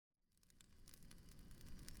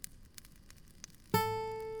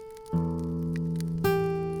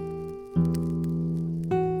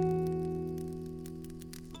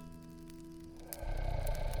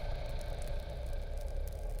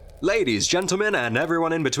Ladies, gentlemen, and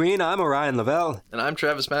everyone in between, I'm Orion Lavelle. And I'm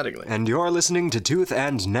Travis Mattingly. And you're listening to Tooth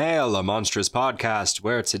and Nail, a monstrous podcast,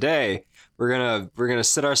 where today we're gonna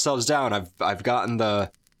sit ourselves down.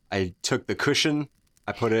 I took the cushion,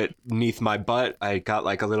 I put it beneath my butt. I got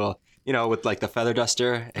like a little, with like the feather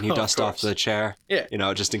duster, and you dust off the chair.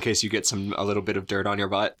 Yeah. Just in case you get a little bit of dirt on your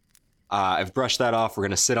butt. I've brushed that off. We're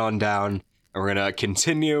gonna sit on down, and we're gonna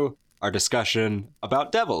continue our discussion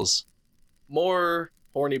about devils. More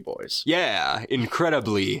horny boys. Yeah,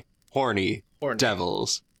 incredibly horny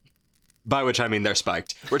devils. By which I mean they're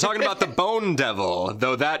spiked. We're talking about the Bone Devil,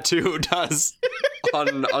 though that too does,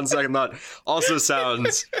 on second thought, also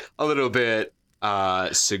sounds a little bit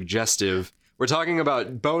suggestive. We're talking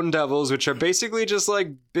about Bone Devils, which are basically just like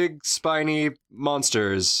big spiny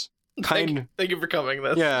monsters. Thank you for coming.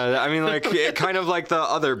 Yeah, I mean, like kind of like the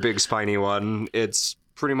other big spiny one. It's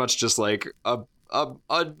pretty much just like a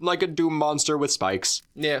doom monster with spikes.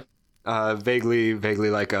 Yeah. Vaguely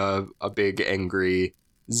like a big angry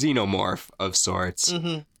xenomorph of sorts.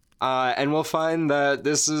 Mm-hmm. And we'll find that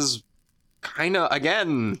this is kind of,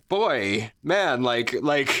 again, boy, man,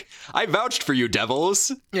 like I vouched for you,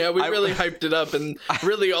 devils. Yeah, we really hyped it up, and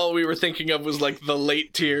really all we were thinking of was like the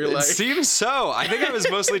late tier. It seems so. I think I was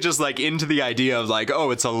mostly just like into the idea of like,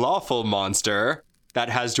 oh, it's a lawful monster that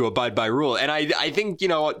has to abide by rule. And I think,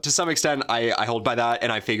 to some extent, I hold by that,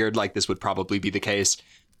 and I figured like this would probably be the case.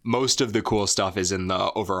 Most of the cool stuff is in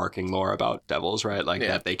the overarching lore about devils, right? Like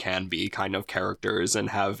that they can be kind of characters and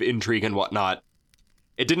have intrigue and whatnot.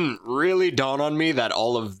 It didn't really dawn on me that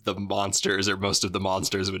all of the monsters or most of the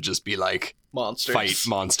monsters would just be like monsters. Fight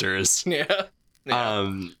monsters. Yeah.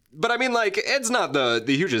 But I mean, like, it's not the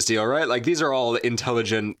hugest deal, right? Like, these are all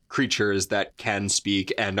intelligent creatures that can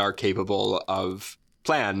speak and are capable of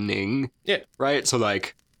planning. Yeah. Right? So,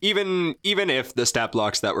 like, even if the stat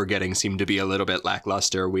blocks that we're getting seem to be a little bit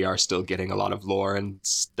lackluster, we are still getting a lot of lore and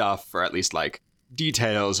stuff, or at least, like,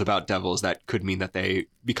 details about devils that could mean that they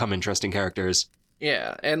become interesting characters.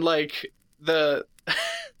 Yeah, and, like, the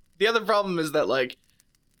other problem is that, like,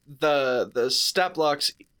 the stat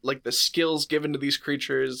blocks, like, the skills given to these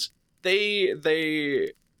creatures, they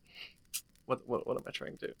what am I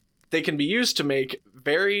trying to do? They can be used to make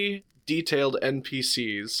very detailed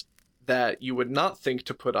NPCs that you would not think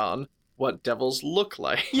to put on what devils look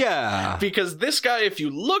like. Yeah. Because this guy, if you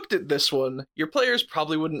looked at this one, your players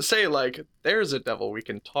probably wouldn't say, like, there's a devil we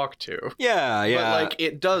can talk to. Yeah. But, like,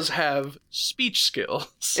 it does have speech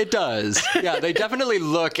skills. It does. Yeah, they definitely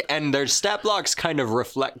look, and their stat blocks kind of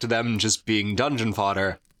reflect them just being dungeon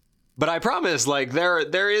fodder. But I promise, like, there's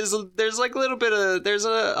like a little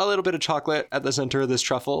bit of chocolate at the center of this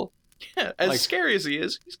truffle. Yeah, as scary as he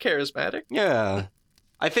is, he's charismatic. Yeah.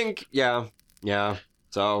 I think, yeah.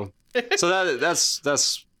 So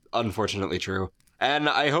that's unfortunately true. And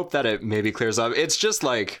I hope that it maybe clears up. It's just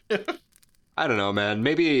like, I don't know, man.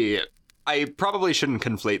 Maybe I probably shouldn't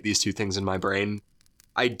conflate these two things in my brain.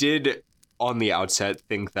 I did on the outset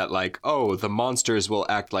think that like, oh, the monsters will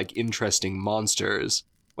act like interesting monsters.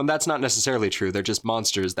 When that's not necessarily true. They're just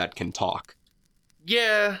monsters that can talk.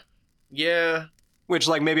 Yeah. Which,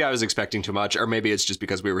 like, maybe I was expecting too much, or maybe it's just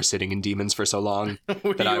because we were sitting in demons for so long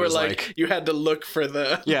that I was like, you had to look for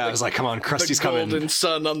the... Yeah, I was like, come on, Krusty's coming. The golden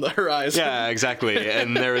sun on the horizon. Yeah, exactly.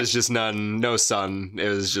 And there was just no sun. It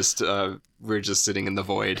was just, we're just sitting in the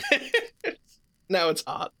void. Now it's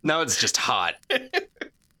hot. Now it's just hot.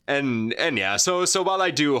 And yeah, so while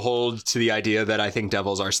I do hold to the idea that I think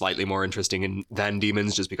devils are slightly more interesting than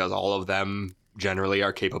demons, just because all of them generally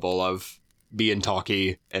are capable of being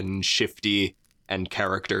talky and shifty and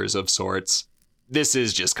characters of sorts, this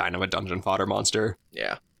is just kind of a dungeon fodder monster.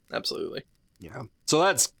 Yeah, absolutely. Yeah. So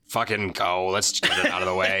let's fucking go. Let's get it out of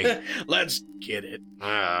the way. Let's get it.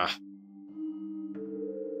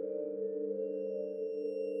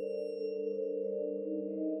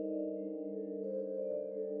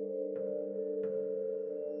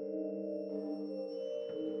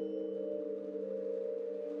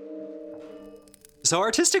 So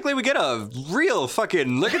artistically, we get a real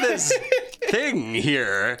fucking look at this thing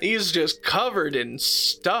here. He's just covered in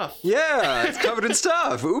stuff. Yeah, it's covered in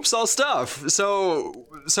stuff. Oops, all stuff. So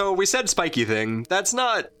we said spiky thing. That's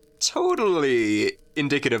not totally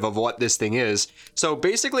indicative of what this thing is. So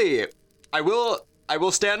basically, I will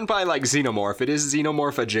stand by like xenomorph. It is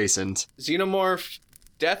xenomorph adjacent. Xenomorph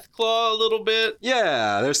Deathclaw a little bit.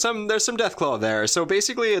 Yeah, there's some Deathclaw there. So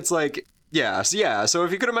basically, it's like yeah. So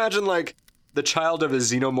if you could imagine like the child of a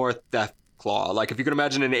xenomorph Deathclaw, like if you could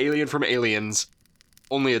imagine an alien from Aliens,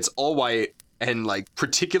 only it's all white and like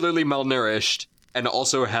particularly malnourished, and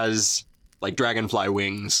also has like dragonfly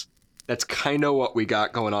wings That's kind of what we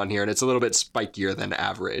got going on here, and it's a little bit spikier than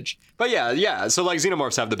average. But yeah. So like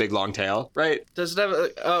xenomorphs have the big long tail, right? Does it have a,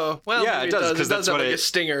 oh, well, Yeah, maybe it does, 'cause It that's does have what like it- a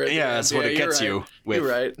stinger. At the Yeah, end. that's what it you're gets right. you with You're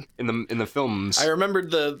right. in the films. I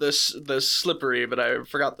remembered the slippery, but I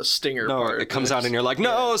forgot the stinger No, part. it comes out and you're like,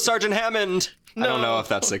 no, Sergeant Hammond. I don't know No. if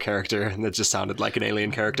that's the character. That just sounded like an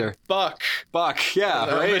alien character. Buck. Buck, yeah,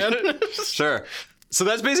 Oh, right? man. Sure. So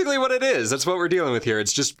that's basically what it is. That's what we're dealing with here.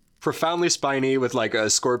 It's just profoundly spiny with like a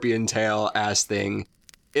scorpion tail ass thing.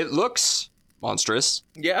 It looks monstrous.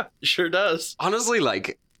 Yeah, sure does. Honestly,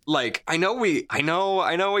 like I know we kind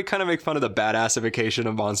of make fun of the badassification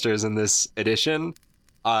of monsters in this edition.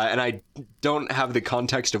 And I don't have the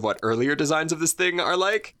context of what earlier designs of this thing are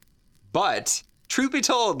like. But truth be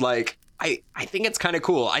told, like I think it's kind of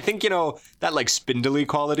cool. I think, that like spindly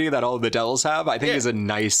quality that all of the devils have, I think is a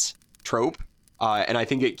nice trope. And I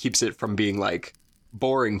think it keeps it from being like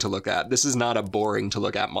boring to look at. This is not a boring to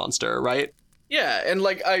look at monster, right? Yeah, and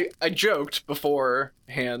like I joked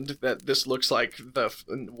beforehand that this looks like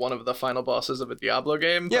one of the final bosses of a Diablo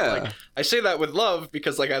game. But, Yeah. like, I say that with love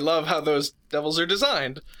because like I love how those devils are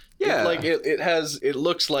designed. Yeah. It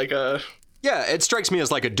looks like a Yeah, it strikes me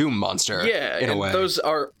as like a Doom monster. yeah, in a and way.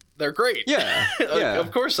 they're great. Yeah, Like, yeah.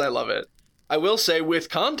 of course I love it. I will say with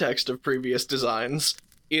context of previous designs,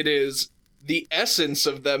 it is the essence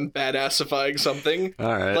of them badassifying something.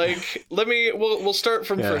 All right. Like we'll start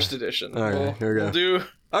from Yeah. first edition. All right, here we go. We'll do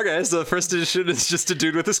Okay, so the first edition is just a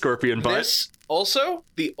dude with a scorpion butt. this also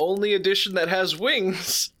the only edition that has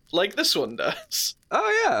wings like this one does. Oh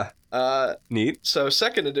yeah, neat. So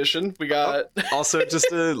second edition we got Also, just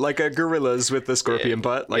like a gorillas with the scorpion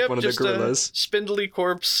butt, like yep, one of the just a gorillas. spindly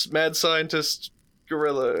corpse, mad scientist,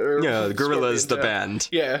 gorilla. Or Yeah, the gorillas, the scorpion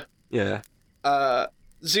tail. band. Yeah. Yeah,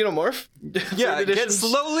 Xenomorph. yeah. Third edition's-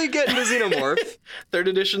 Slowly get into xenomorph. Third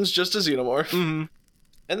edition's just a xenomorph. Mhm.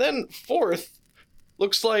 And then fourth,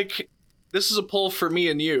 looks like this is a pull for me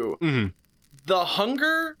and you. Mhm. The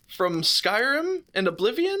Hunger from Skyrim and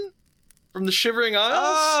Oblivion? From the Shivering Isles?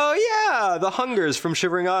 Oh yeah, the Hungers from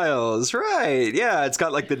Shivering Isles, right? Yeah, it's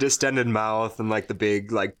got like the distended mouth and like the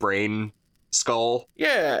big like brain skull.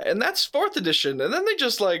 Yeah, and that's fourth edition. And then they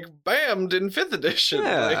just like bammed in fifth edition.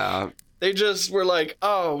 Like, Yeah, they just were like,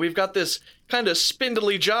 oh, we've got this kind of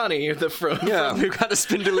spindly Johnny yeah. We've got a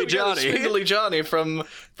spindly we got a Johnny. spindly Johnny from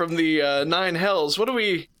the Nine Hells. What did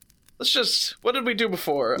we do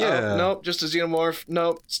before? Yeah. Nope, just a xenomorph.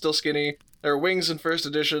 Nope, still skinny. There are wings in first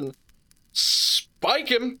edition. Spike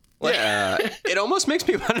him. Like, Yeah, it almost makes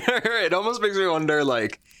me wonder. It almost makes me wonder,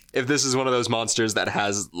 like, if this is one of those monsters that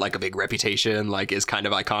has like a big reputation, like is kind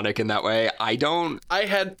of iconic in that way. I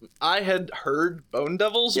I had heard Bone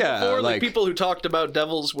Devils Yeah, before. Like like- people who talked about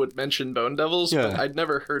devils would mention Bone Devils, but Yeah. I'd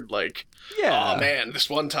never heard like, Yeah. oh man, this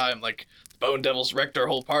one time like Bone Devils wrecked our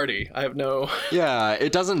whole party. I have no. Yeah,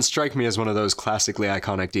 it doesn't strike me as one of those classically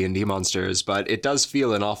iconic D&D monsters, but it does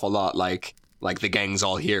feel an awful lot like the gang's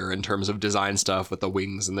all here in terms of design stuff with the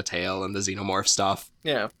wings and the tail and the xenomorph stuff.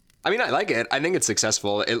 Yeah. I mean, I like it. I think it's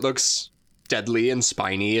successful. It looks deadly and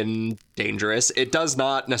spiny and dangerous. It does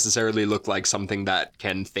not necessarily look like something that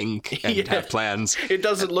can think and Yeah. have plans. It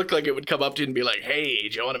doesn't look like it would come up to you and be like, "Hey,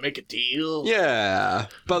 do you want to make a deal?" Yeah,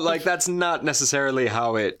 but like that's not necessarily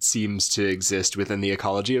how it seems to exist within the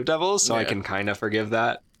ecology of devils, so I Yeah. can kind of forgive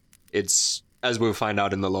that. It's, as we'll find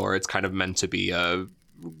out in the lore, it's kind of meant to be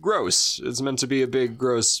gross. It's meant to be a big,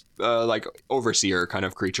 gross, like overseer kind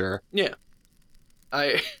of creature. Yeah.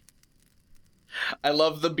 I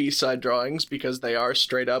love the B-side drawings because they are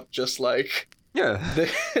straight up just like Yeah.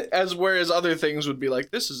 whereas other things would be like,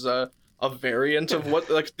 this is a variant of what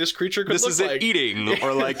like this creature could This look is like. it eating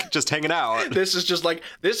or like just hanging out. This is just like,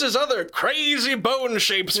 this is other crazy bone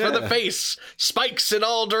shapes for the Yeah. face, spikes in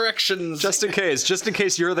all directions. Just in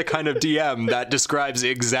case you're the kind of DM that describes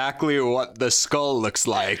exactly what the skull looks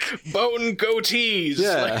like. bone goatees.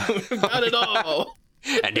 Yeah. Like, got it all.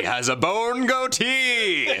 And he has a bone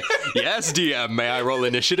goatee. Yes, DM, may I roll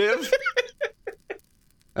initiative?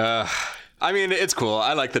 I mean, it's cool.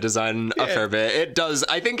 I like the design a Yeah. fair bit. It does.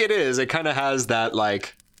 I think it is. It kind of has that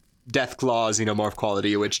like Deathclaw xenomorph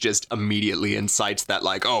quality, which just immediately incites that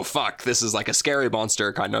like, oh fuck, this is like a scary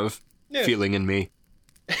monster kind of Yeah. feeling in me.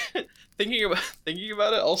 Thinking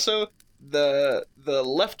about it, also the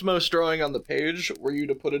leftmost drawing on the page, were you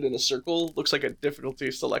to put it in a circle, looks like a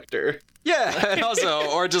difficulty selector. Yeah, and also,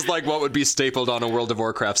 or just like what would be stapled on a World of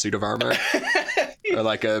Warcraft suit of armor, or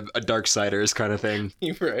like a Darksiders kind of thing.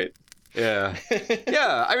 You're right. Yeah,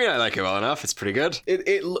 yeah. I mean, I like it well enough. It's pretty good.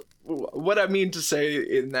 What I mean to say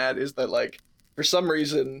in that is that like for some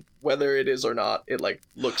reason, whether it is or not, it like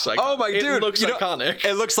looks like it looks iconic.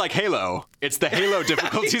 It looks like Halo. It's the Halo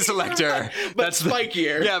difficulty selector. But that's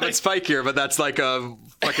spikier. Yeah, but spikier, but that's like a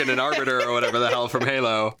fucking an arbiter or whatever the hell from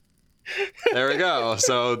Halo. There we go.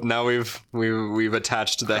 So now we've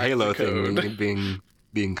attached the Cracked Halo the thing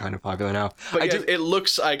being kind of popular now. But it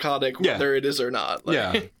looks iconic whether it is or not.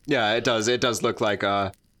 Like, yeah, it does. It does look like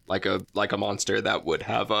a monster that would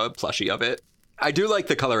have a plushie of it. I do like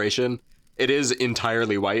the coloration. It is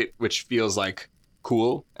entirely white, which feels like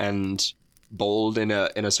cool and bold in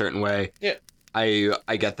a certain way. Yeah.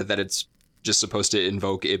 I get that it's just supposed to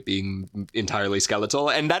invoke it being entirely skeletal,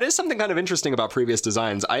 and that is something kind of interesting about previous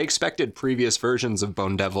designs. I expected previous versions of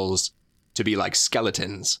Bone Devils to be like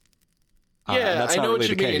skeletons. That's I know what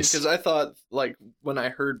you mean, because I thought, like, when I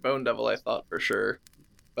heard Bone Devil, I thought for sure,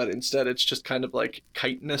 but instead it's just kind of like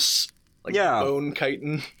chitinous, like bone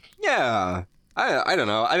chitin. Yeah. I don't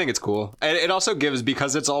know. I think it's cool. And it also gives,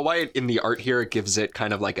 because it's all white in the art here, it gives it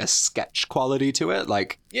kind of like a sketch quality to it.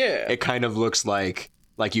 Like, it kind of looks like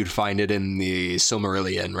you'd find it in the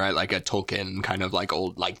Silmarillion, right? Like a Tolkien kind of like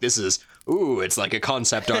old, like this is, it's like a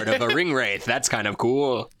concept art of a ring wraith. That's kind of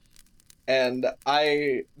cool. And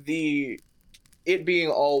it being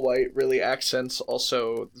all white really accents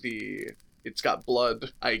also it's got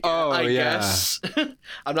blood, I guess.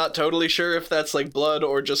 I'm not totally sure if that's like blood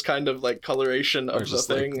or just kind of like coloration of the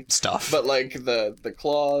thing. Like stuff. But like the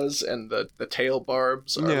claws and the tail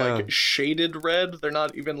barbs are like shaded red. They're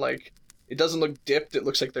not even like, it doesn't look dipped. It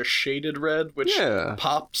looks like they're shaded red, which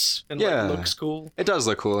pops and like looks cool. It does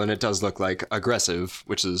look cool, and it does look like aggressive,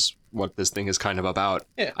 which is what this thing is kind of about.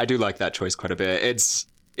 Yeah. I do like that choice quite a bit. It's,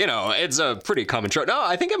 it's a pretty common trope. No,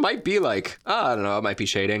 I think it might be like, I don't know, it might be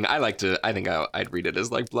shading. I think I'd read it as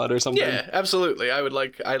like blood or something. Yeah, absolutely. I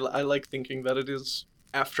like thinking that it is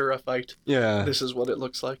after a fight. Yeah. This is what it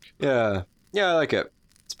looks like. Yeah. Yeah, I like it.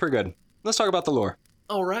 It's pretty good. Let's talk about the lore.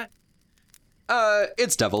 All right.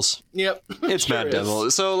 It's devils. Yep. It's sure mad devil.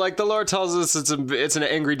 So like the lore tells us it's an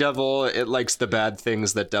angry devil. It likes the bad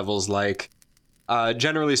things that devils like.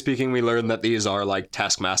 Generally speaking, we learn that these are like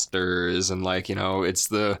taskmasters, and like,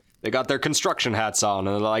 they got their construction hats on,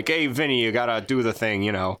 and they're like, hey, Vinny, you gotta do the thing,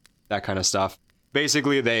 that kind of stuff.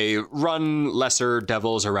 Basically, they run lesser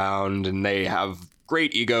devils around, and they have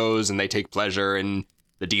great egos, and they take pleasure in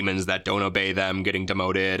the demons that don't obey them getting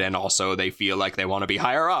demoted, and also they feel like they want to be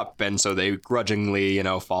higher up, and so they grudgingly,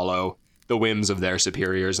 follow the whims of their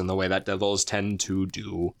superiors in the way that devils tend to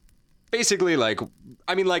do. Basically,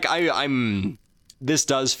 this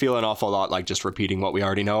does feel an awful lot like just repeating what we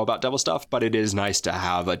already know about devil stuff, but it is nice to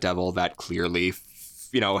have a devil that clearly,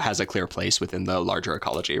 has a clear place within the larger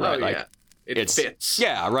ecology, right? It fits.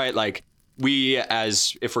 Yeah, right? Like, we,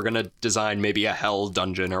 as if we're going to design maybe a hell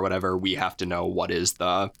dungeon or whatever, we have to know what is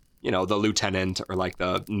the lieutenant or like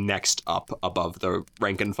the next up above the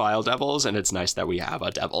rank and file devils, and it's nice that we have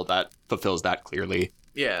a devil that fulfills that clearly.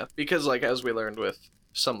 Yeah, because like as we learned with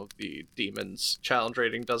some of the demons, challenge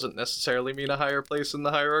rating doesn't necessarily mean a higher place in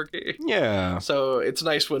the hierarchy. Yeah. So it's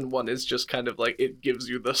nice when one is just kind of like, it gives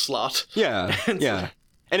you the slot. Yeah, yeah.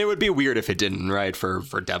 And it would be weird if it didn't, right, for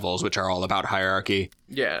devils, which are all about hierarchy.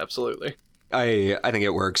 Yeah, absolutely. I think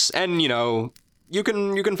it works. And, you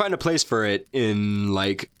can find a place for it in,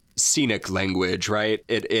 like, scenic language, right?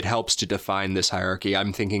 It helps to define this hierarchy.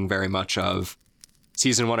 I'm thinking very much of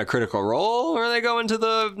Season 1 of Critical Role, where they go into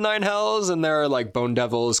the Nine Hells, and there are, like, bone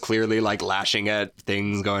devils clearly, like, lashing at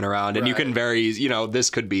things going around. And you can this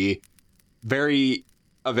could be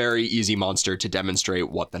a very easy monster to demonstrate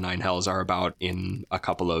what the Nine Hells are about in a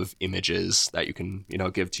couple of images that you can,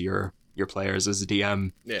 give to your players as a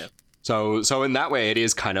DM. Yeah. So in that way, it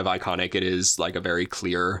is kind of iconic. It is like a very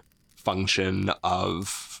clear function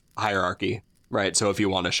of hierarchy, right? So if you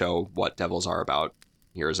want to show what devils are about,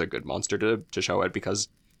 here's a good monster to show it, because,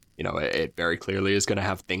 it very clearly is going to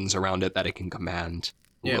have things around it that it can command.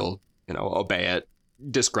 Yeah. Will, obey it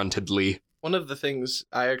disgruntledly. One of the things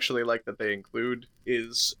I actually like that they include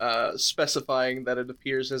is specifying that it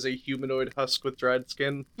appears as a humanoid husk with dried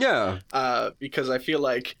skin. Yeah. Because I feel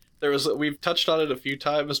like we've touched on it a few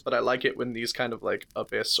times, but I like it when these kind of like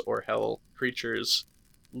abyss or hell creatures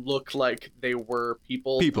look like they were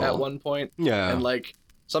people at one point. Yeah. And like,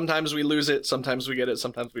 sometimes we lose it, sometimes we get it,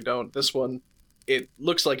 sometimes we don't. This one, it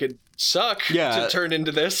looks like it'd suck to turn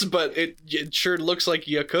into this, but it sure looks like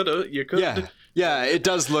you could. Yeah. Yeah, it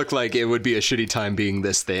does look like it would be a shitty time being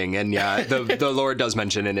this thing. And yeah, the lore does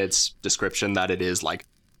mention in its description that it is like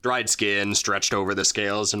dried skin stretched over the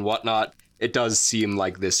scales and whatnot. It does seem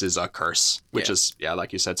like this is a curse, which is,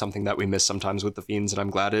 like you said, something that we miss sometimes with the Fiends. And I'm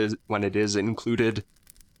glad when it is included.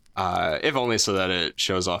 If only so that it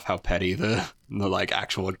shows off how petty the like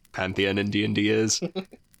actual pantheon in D&D is.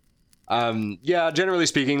 Yeah, generally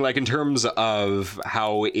speaking, like in terms of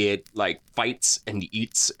how it like fights and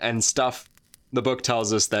eats and stuff, the book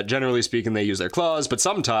tells us that generally speaking they use their claws, but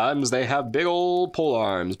sometimes they have big old pole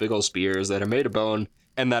arms, big old spears that are made of bone,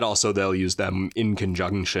 and that also they'll use them in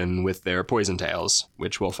conjunction with their poison tails,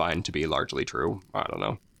 which we'll find to be largely true. I don't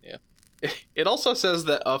know. Yeah. It also says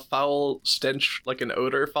that a foul stench, like an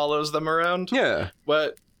odor, follows them around. Yeah.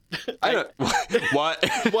 What? I don't. What?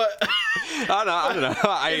 What? I don't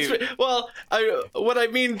know. What I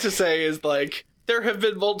mean to say is, like, there have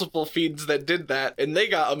been multiple feeds that did that, and they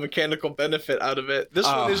got a mechanical benefit out of it. This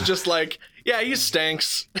one is just like, yeah, he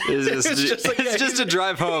stanks. It's just a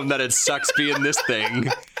drive home that it sucks being this thing.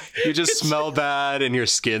 You just smell bad, and your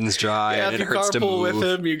skin's dry, and it hurts to move. If you carpool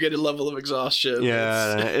with him, you get a level of exhaustion.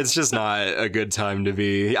 Yeah, it's just not a good time to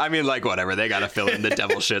be. I mean, like, whatever. They gotta fill in the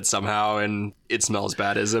devil shit somehow, and it smells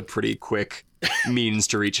bad is a pretty quick means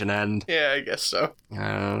to reach an end. Yeah, I guess so.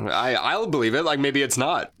 I'll believe it. Like, maybe it's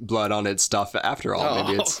not blood on its stuff after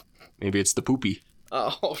all. Oh. Maybe it's the poopy.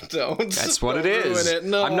 Oh, don't. That's what don't it is. Ruin it.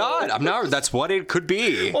 No. I'm not. That's what it could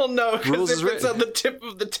be. Well, no, because if it's on the tip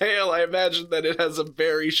of the tail, I imagine that it has a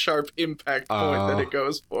very sharp impact point that it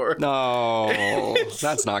goes for. No,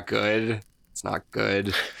 that's not good. It's not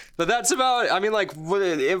good. But that's about, I mean, like,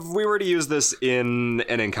 if we were to use this in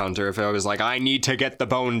an encounter, if I was like, I need to get the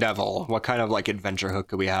Bone Devil, what kind of, like, adventure hook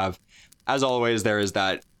could we have? As always, there is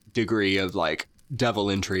that degree of, like, devil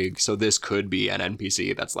intrigue, so this could be an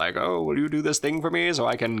NPC that's like, oh, will you do this thing for me so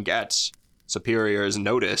I can get Superior's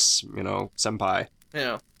notice, senpai.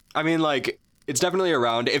 Yeah. I mean, like, it's definitely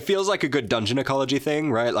around. It feels like a good dungeon ecology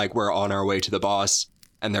thing, right? Like, we're on our way to the boss,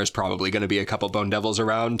 and there's probably going to be a couple Bone Devils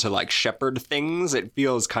around to, like, shepherd things. It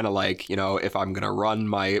feels kind of like, if I'm going to run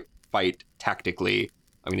my fight tactically,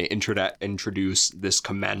 I'm going to introduce this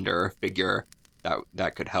commander figure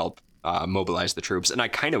that could help mobilize the troops, and I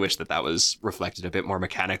kind of wish that was reflected a bit more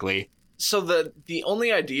mechanically. So the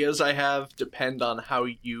only ideas I have depend on how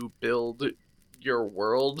you build your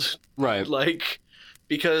world, right? Like,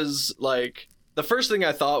 because like the first thing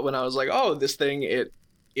I thought when I was like, oh, this thing it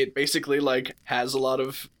basically like has a lot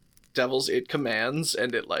of devils it commands,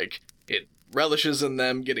 and it relishes in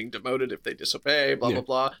them getting demoted if they disobey, blah blah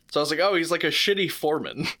blah. So I was like, oh, he's like a shitty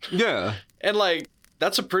foreman. Yeah, and like.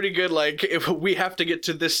 That's a pretty good, like, if we have to get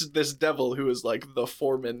to this devil who is, like, the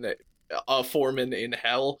foreman in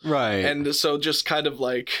hell. Right. And so just kind of,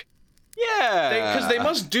 like... Yeah. Because they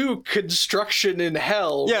must do construction in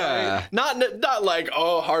hell, yeah. Right? Not like,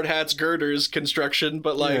 oh, hard hats, girders construction,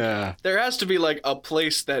 but, like, there has to be, like, a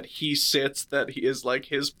place that he sits that he is, like,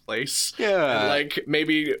 his place. Yeah. And, like,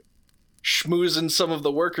 maybe... schmoozing some of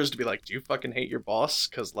the workers to be like, do you fucking hate your boss?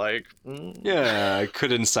 Because, like... Yeah,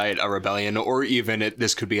 could incite a rebellion, or even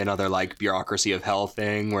this could be another, like, bureaucracy of hell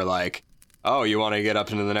thing where, like, oh, you want to get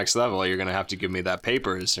up into the next level, you're going to have to give me that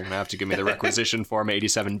papers, you're going to have to give me the requisition form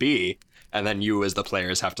 87B, and then you as the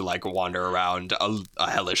players have to, like, wander around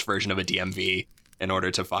a hellish version of a DMV in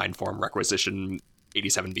order to find form requisition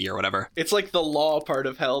 87B or whatever. It's, like, the law part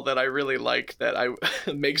of hell that I really like, that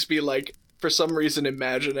makes me, like... for some reason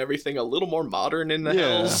imagine everything a little more modern in the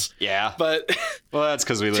hells. Yeah. But well, that's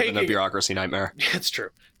because we live in a bureaucracy nightmare. It's true.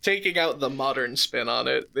 Taking out the modern spin on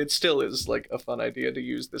it, it still is like a fun idea to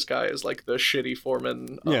use this guy as like the shitty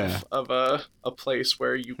foreman of a place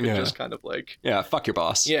where you can just kind of like fuck your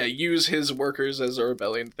boss. Yeah, use his workers as a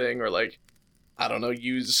rebellion thing, or like I don't know,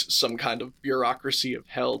 use some kind of bureaucracy of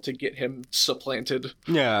hell to get him supplanted.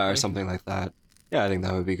 Yeah, or something like that. Yeah, I think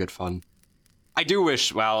that would be good fun. I do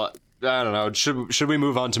wish, well, I don't know. Should we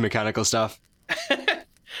move on to mechanical stuff?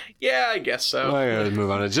 Yeah, I guess so. I gotta move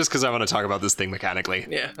on. Just because I want to talk about this thing mechanically.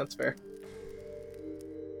 Yeah, that's fair.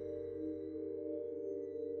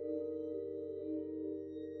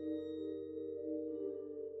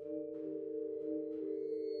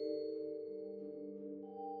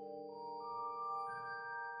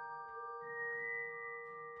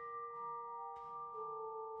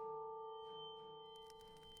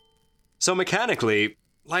 So mechanically,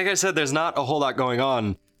 like I said, there's not a whole lot going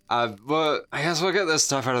on. But I guess we'll get this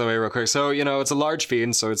stuff out of the way real quick. So, it's a large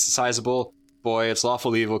fiend, so it's a sizable boy. It's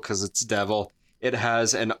lawful evil because it's devil. It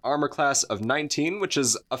has an armor class of 19, which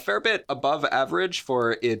is a fair bit above average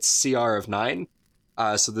for its CR of 9.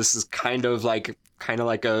 So this is kind of like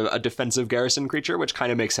a defensive garrison creature, which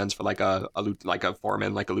kind of makes sense for like a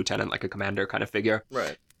foreman, like a lieutenant, like a commander kind of figure.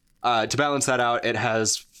 Right. To balance that out, it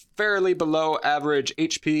has fairly below average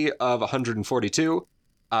HP of 142,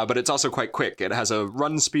 but it's also quite quick. It has a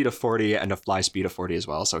run speed of 40 and a fly speed of 40 as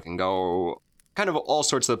well, so it can go kind of all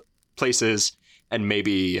sorts of places and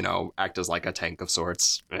maybe, you know, act as like a tank of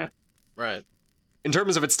sorts. Right. In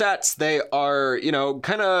terms of its stats, they are, you know,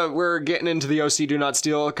 kind of, we're getting into the OC do not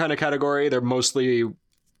steal kind of category. They're mostly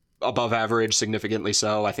above average, significantly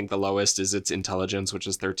so. I think the lowest is its intelligence, which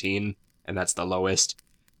is 13, and that's the lowest.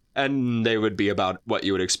 And they would be about what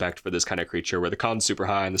you would expect for this kind of creature, where the con's super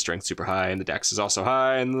high, and the strength's super high, and the dex is also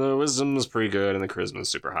high, and the wisdom is pretty good, and the charisma is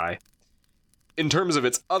super high. In terms of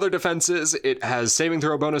its other defenses, it has saving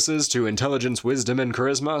throw bonuses to intelligence, wisdom, and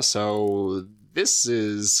charisma, so this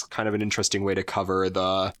is kind of an interesting way to cover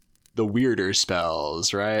the weirder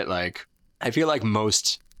spells, right? Like, I feel like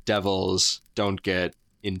most devils don't get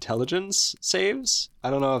intelligence saves. I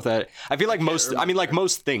don't know if that, I feel like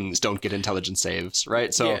most things don't get intelligence saves,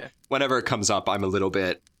 right? So whenever it comes up, I'm a little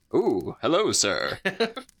bit, ooh, hello, sir.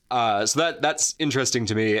 So that's interesting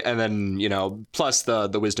to me. And then, you know, plus the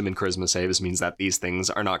wisdom and charisma saves means that these things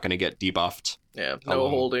are not going to get debuffed. Yeah, no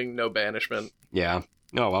holding, no banishment. Yeah.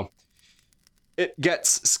 Oh, well. It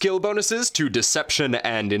gets skill bonuses to deception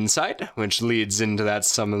and insight, which leads into that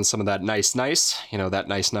some of that nice, you know, that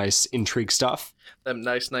nice intrigue stuff. Them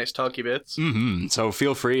nice talky bits. Mm-hmm. So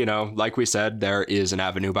feel free, you know, like we said, there is an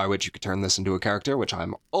avenue by which you could turn this into a character, which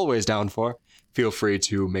I'm always down for. Feel free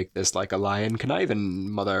to make this like a lion conniving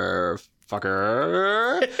motherfucker.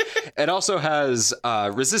 It also has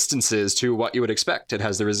resistances to what you would expect. It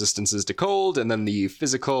has the resistances to cold, and then the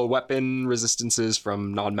physical weapon resistances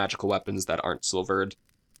from non-magical weapons that aren't silvered.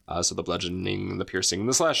 So the bludgeoning, the piercing,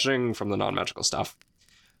 the slashing from the non-magical stuff.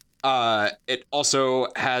 It also,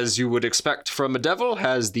 as you would expect from a devil,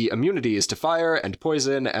 has the immunities to fire and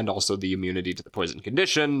poison, and also the immunity to the poison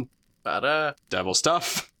condition. Ba-da. Devil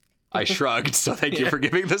stuff. I shrugged, so thank you for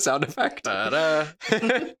giving the sound effect. Ba-da.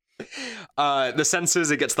 The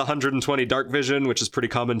senses, it gets the 120 dark vision, which is pretty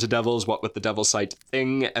common to devils, what with the devil sight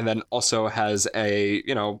thing, and then also has a,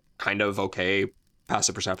 you know, kind of okay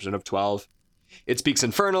passive perception of 12. It speaks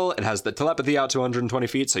infernal, it has the telepathy out to 120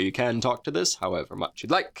 feet, so you can talk to this however much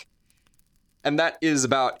you'd like. And that is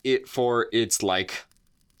about it for its, like,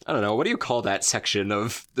 I don't know, what do you call that section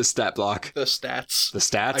of the stat block? The stats. The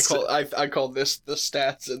stats? I call this the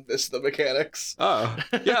stats and this the mechanics. Oh,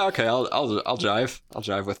 yeah, okay, I'll jive. I'll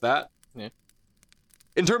jive with that. Yeah.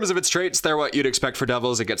 In terms of its traits, they're what you'd expect for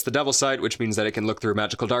devils. It gets the devil sight, which means that it can look through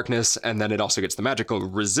magical darkness, and then it also gets the magical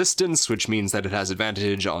resistance, which means that it has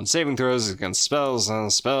advantage on saving throws against spells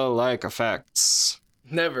and spell-like effects.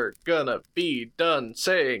 Never gonna be done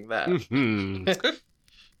saying that. Mm-hmm.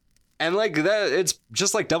 And like that, it's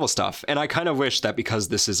just like devil stuff. And I kind of wish that because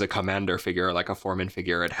this is a commander figure, like a foreman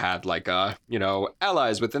figure, it had like a, you know,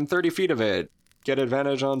 allies within 30 feet of it get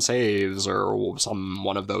advantage on saves or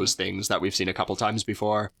one of those things that we've seen a couple times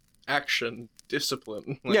before. Action,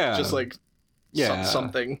 discipline. Like, yeah. Just like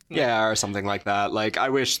something. Yeah, or something like that. Like I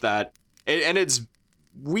wish that, and it's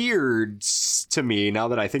weird to me now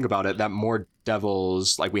that I think about it, that more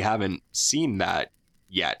devils, like we haven't seen that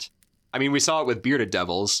yet. I mean, we saw it with bearded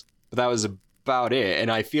devils, but that was about it. And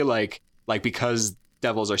I feel like because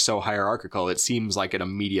devils are so hierarchical, it seems like an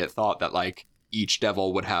immediate thought that like each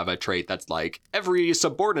devil would have a trait that's like every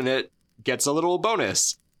subordinate gets a little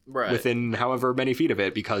bonus within however many feet of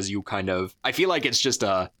it, because you kind of, I feel like it's just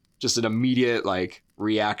an immediate like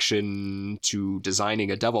reaction to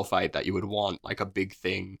designing a devil fight that you would want like a big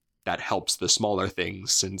thing that helps the smaller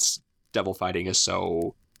things, since devil fighting is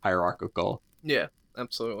so hierarchical. Yeah,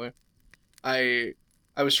 absolutely. I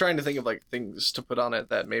was trying to think of like things to put on it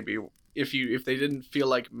that maybe if they didn't feel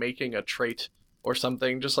like making a trait or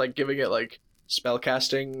something, just like giving it like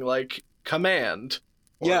spellcasting like command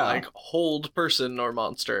or like hold person or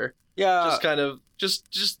monster. Yeah. Just kind of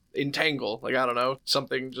just entangle. Like I don't know,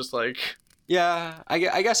 something just like yeah, I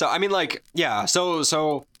guess so. I mean like yeah, so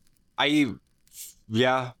that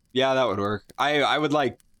would work. I would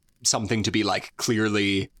like something to be like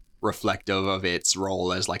clearly reflective of its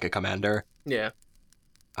role as like a commander. Yeah.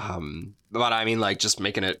 But I mean, like, just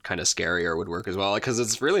making it kind of scarier would work as well, because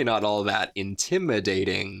it's really not all that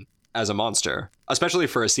intimidating as a monster, especially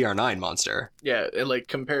for a CR9 monster. Yeah, and like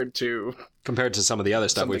compared to some of the other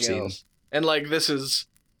stuff we've seen. And like this is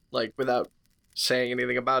like, without saying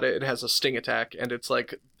anything about it, it has a sting attack, and it's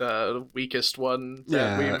like the weakest one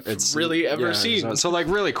that we've really ever seen. So like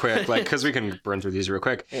really quick, like because we can run through these real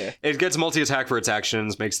quick. Yeah. It gets multi-attack for its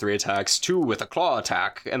actions, makes 3 attacks, 2 with a claw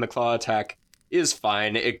attack, and the claw attack is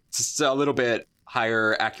fine. It's a little bit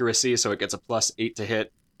higher accuracy, so it gets a +8 to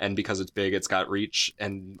hit, and because it's big, it's got reach,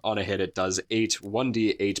 and on a hit it does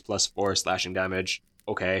 1d8 plus 4 slashing damage.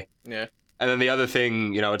 Okay. Yeah. And then the other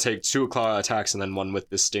thing, you know, it takes 2 claw attacks and then 1 with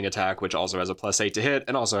this sting attack, which also has a +8 to hit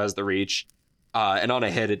and also has the reach. And on a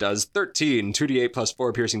hit, it does 13, 2d8 plus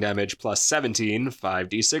 4 piercing damage, plus 17,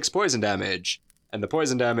 5d6 poison damage. And the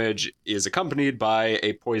poison damage is accompanied by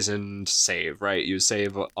a poisoned save, right? You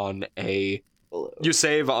save on a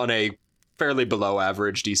fairly below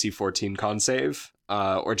average DC 14 con save,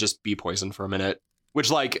 or just be poisoned for a minute,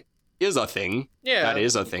 which like is a thing. Yeah, that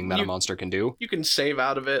is a thing that a monster can do. You can save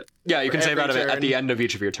out of it. Yeah, you can save out of it at turn. the end of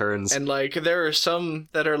each of your turns. And like there are some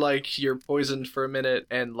that are like you're poisoned for a minute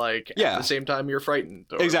and like at the same time you're frightened.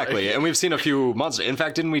 Or, exactly. Like... And we've seen a few monsters. In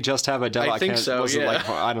fact, didn't we just have a devil? I think so. Was yeah. it like,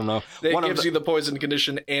 I don't know. It gives you the poison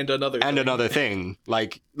condition and another thing.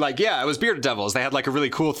 Like yeah, it was Bearded Devils. They had like a really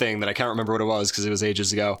cool thing that I can't remember what it was because it was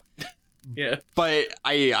ages ago. Yeah. But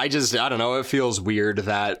I don't know. It feels weird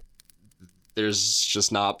that there's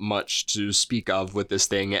just not much to speak of with this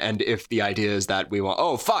thing. And if the idea is that we want,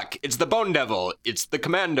 oh, fuck, it's the Bone Devil, it's the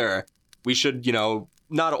commander, we should,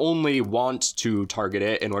 not only want to target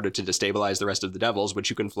it in order to destabilize the rest of the devils, which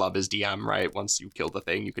you can flub as DM, right? Once you kill the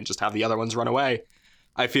thing, you can just have the other ones run away.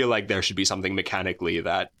 I feel like there should be something mechanically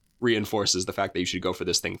that reinforces the fact that you should go for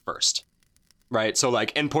this thing first, right? So,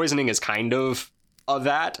 like, and poisoning is kind of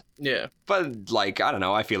that, yeah, but like I don't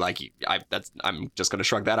know, I feel like I'm just gonna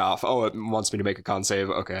shrug that off. Oh, it wants me to make a con save,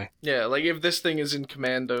 okay. Yeah, like if this thing is in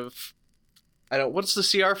command of, what's the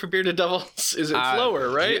CR for Bearded Devils? Is it lower,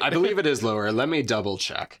 right? I believe it is lower. Let me double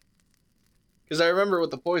check, because I remember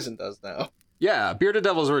what the poison does now. Yeah, Bearded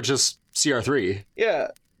Devils were just CR3.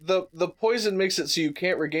 Yeah, the poison makes it so you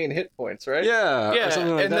can't regain hit points, right? Yeah, yeah,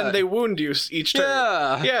 and then they wound you each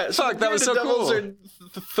turn. Yeah. So fuck, that was so Devils cool.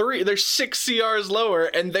 They're 6 CRs lower,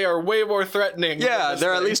 and they are way more threatening. Yeah,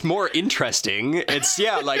 they're at least more interesting. It's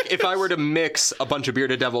like if I were to mix a bunch of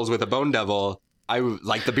Bearded Devils with a Bone Devil,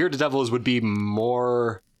 the Bearded Devils would be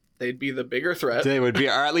more. They'd be the bigger threat. They would be,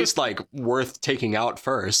 or at least like worth taking out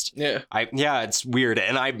first. Yeah. It's weird.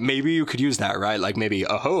 And maybe you could use that, right? Like maybe,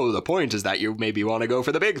 the point is that you maybe want to go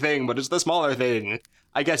for the big thing, but it's the smaller thing.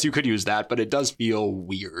 I guess you could use that, but it does feel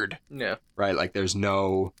weird. Yeah. Right? Like there's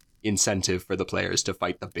no incentive for the players to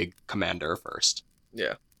fight the big commander first.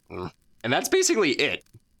 Yeah. And that's basically it.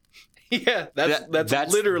 Yeah,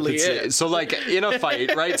 that's literally it. So, like, in a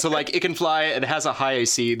fight, right? So, like, it can fly, it has a high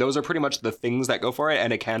AC. Those are pretty much the things that go for it,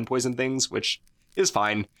 and it can poison things, which is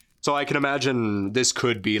fine. So I can imagine this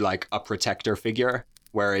could be, like, a protector figure,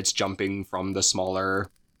 where it's jumping from the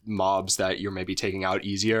smaller mobs that you're maybe taking out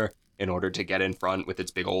easier in order to get in front with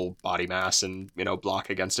its big old body mass and, block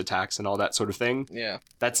against attacks and all that sort of thing. Yeah.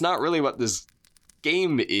 That's not really what this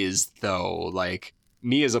game is, though. Like,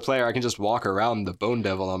 me as a player, I can just walk around the Bone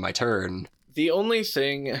Devil on my turn. The only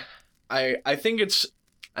thing, I think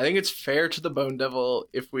it's fair to the Bone Devil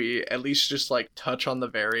if we at least just like touch on the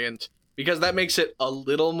variant, because that makes it a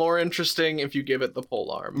little more interesting if you give it the pole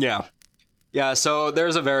arm. Yeah. So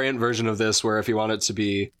there's a variant version of this where if you want it to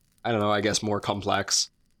be, I don't know, I guess more complex,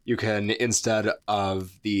 you can, instead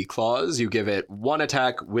of the claws, you give it one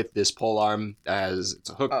attack with this pole arm, as it's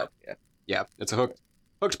a hook. Yeah, it's a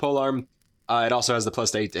hooked pole arm. It also has the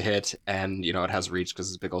 +8 to hit, and, it has reach because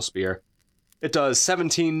it's a big old spear. It does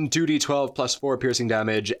 17 2d12 plus 4 piercing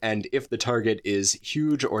damage, and if the target is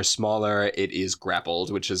huge or smaller, it is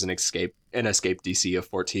grappled, which is an escape DC of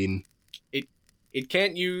 14. It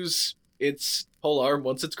can't use its pole arm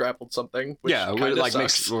once it's grappled something, which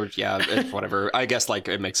whatever. I guess, like,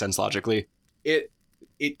 it makes sense logically. It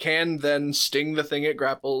can then sting the thing it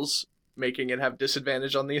grapples, making it have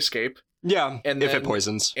disadvantage on the escape. Yeah, and if it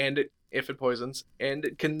poisons. If it poisons, and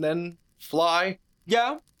it can then fly.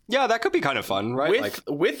 Yeah, that could be kind of fun, right?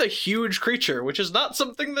 With a huge creature, which is not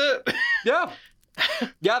something that... Yeah,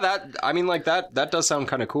 that does sound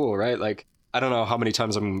kind of cool, right? Like, I don't know how many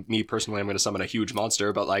times I'm going to summon a huge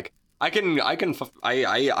monster, but like, I can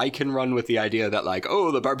run with the idea that like,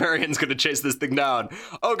 oh, the barbarian's gonna chase this thing down.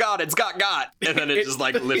 Oh god, it's got, and then it just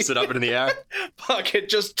like lifts it up into the air. Fuck! It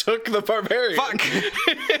just took the barbarian. Fuck.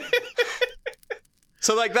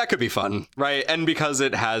 So, like, that could be fun, right? And because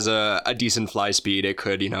it has a decent fly speed, it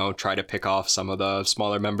could, try to pick off some of the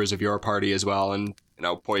smaller members of your party as well and,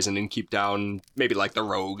 poison and keep down maybe, like, the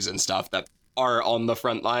rogues and stuff that are on the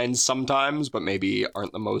front lines sometimes, but maybe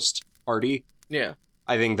aren't the most hardy. Yeah.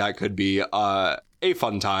 I think that could be a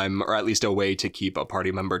fun time, or at least a way to keep a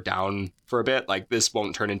party member down for a bit. Like, this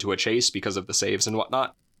won't turn into a chase because of the saves and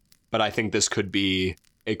whatnot, but I think this could be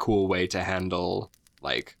a cool way to handle,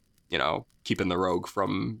 like, keeping the rogue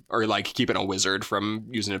from, or like keeping a wizard from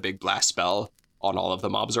using a big blast spell on all of the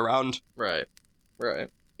mobs around. Right.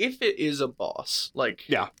 If it is a boss, like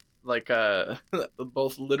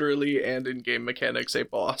both literally and in game mechanics a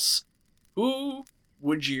boss, who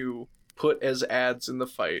would you put as ads in the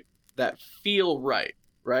fight that feel right?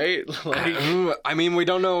 right? Like, I mean, we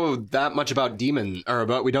don't know that much about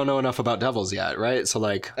we don't know enough about devils yet, right? So,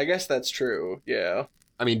 like, I guess that's true. Yeah.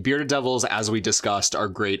 I mean, bearded devils, as we discussed, are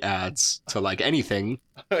great adds to, like, anything.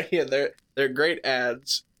 Yeah, they're great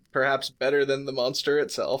ads. Perhaps better than the monster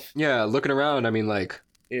itself. Yeah, looking around, I mean, like,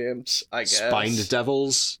 Imps, I guess. spined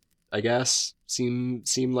devils, I guess, seem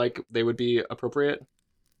like they would be appropriate.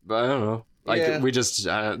 But I don't know. Like, Yeah. we just,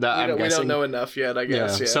 I'm We guessing. don't know enough yet, I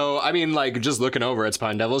guess. Yeah. So, I mean, like, just looking over at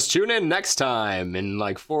Spine Devils, tune in next time in,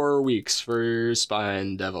 like, 4 weeks for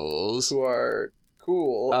Spine Devils. Who are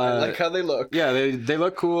cool. I like how they look. Yeah, they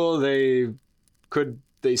look cool. They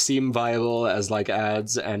seem viable as, like,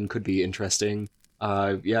 ads and could be interesting.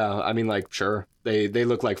 Yeah, I mean, like, sure. They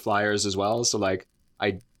look like flyers as well, so, like,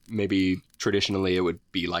 maybe traditionally it would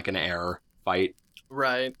be, like, an air fight.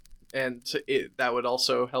 Right. And that would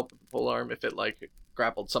also help with the polearm if it, like,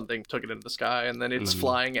 grappled something, took it into the sky, and then its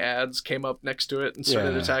flying ads came up next to it and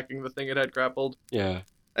started attacking the thing it had grappled. Yeah.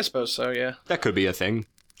 I suppose so, yeah. That could be a thing.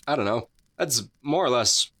 I don't know. That's more or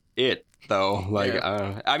less it, though. Like,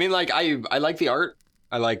 I mean, like, I like the art.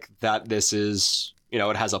 I like that this is, you know,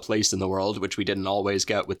 it has a place in the world, which we didn't always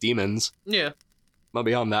get with demons. Yeah. But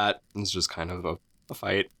beyond that, it's just kind of a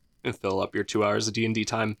fight and fill up your 2 hours of D&D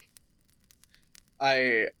time.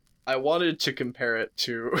 I wanted to compare it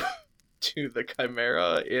to to the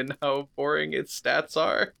Chimera in how boring its stats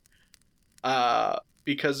are.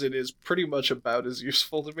 Because it is pretty much about as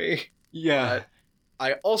useful to me. Yeah. But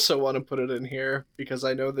I also want to put it in here because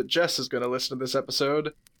I know that Jess is going to listen to this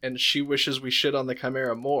episode and she wishes we shit on the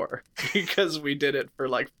Chimera more because we did it for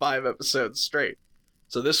like 5 episodes straight.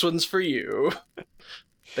 So this one's for you.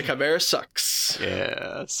 The Chimera sucks.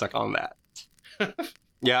 Yeah, suck on that.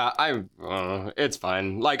 Yeah, it's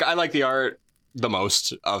fine. Like, I like the art the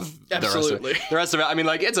most of Absolutely. the rest of it. I mean,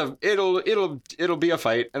 like, it'll be a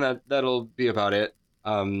fight, and that'll be about it.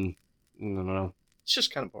 I don't know. It's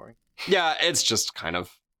just kind of boring. Yeah, it's just kind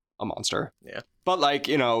of a monster. Yeah. But, like,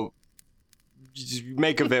 you know,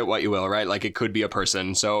 make of it what you will, right? Like, it could be a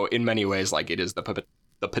person. So in many ways, like, it is the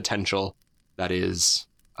potential that is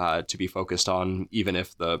to be focused on, even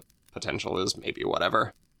if the potential is maybe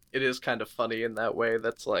whatever. It is kind of funny in that way.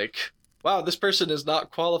 That's like, wow, this person is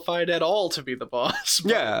not qualified at all to be the boss.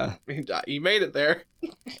 But, Yeah. I mean, he made it there.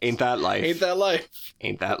 Ain't that life? Ain't that life?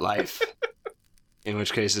 Ain't that life? In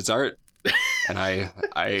which case, it's art, and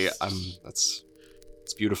it's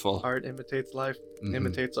beautiful. Art imitates life, Mhm.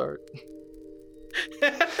 imitates art.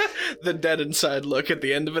 The dead inside look at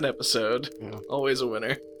the end of an episode. Yeah. Always a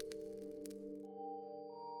winner.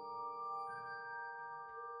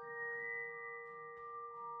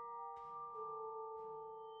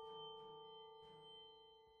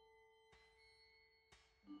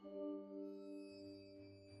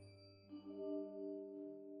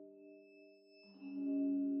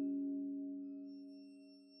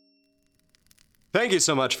 Thank you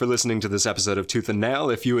so much for listening to this episode of Tooth and Nail.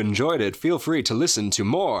 If you enjoyed it, feel free to listen to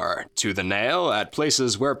more Tooth and Nail at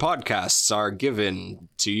places where podcasts are given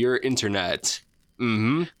to your internet.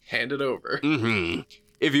 Hand it over.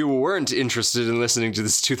 If you weren't interested in listening to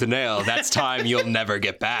this Tooth and Nail, that's time you'll never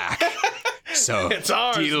get back. So It's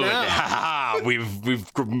ours deal with now. it. Ha ha!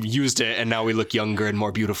 We've used it, and now we look younger and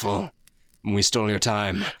more beautiful. We stole your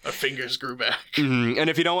time. Our fingers grew back. And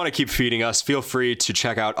if you don't want to keep feeding us, feel free to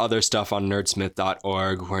check out other stuff on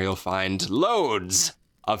nerdsmith.org, where you'll find loads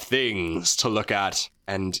of things to look at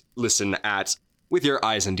and listen at with your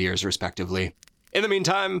eyes and ears, respectively. In the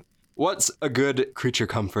meantime, what's a good creature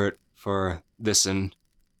comfort for this'n?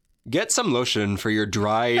 Get some lotion for your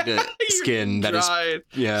dried skin that is Dried,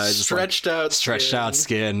 just stretched out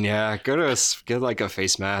skin. Yeah, get like a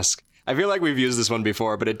face mask. I feel like we've used this one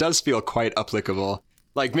before, but it does feel quite applicable.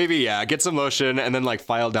 Like, maybe, get some lotion and then, like,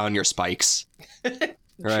 file down your spikes. Right?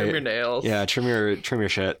 Trim your nails. Yeah, trim your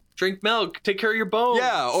shit. Drink milk. Take care of your bones.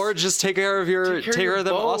 Yeah, or just take care of them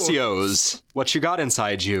bones. osseos. What you got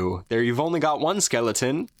inside you. There, you've only got one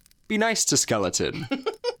skeleton. Be nice to skeleton.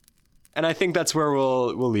 And I think that's where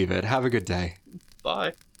we'll leave it. Have a good day.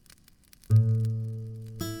 Bye.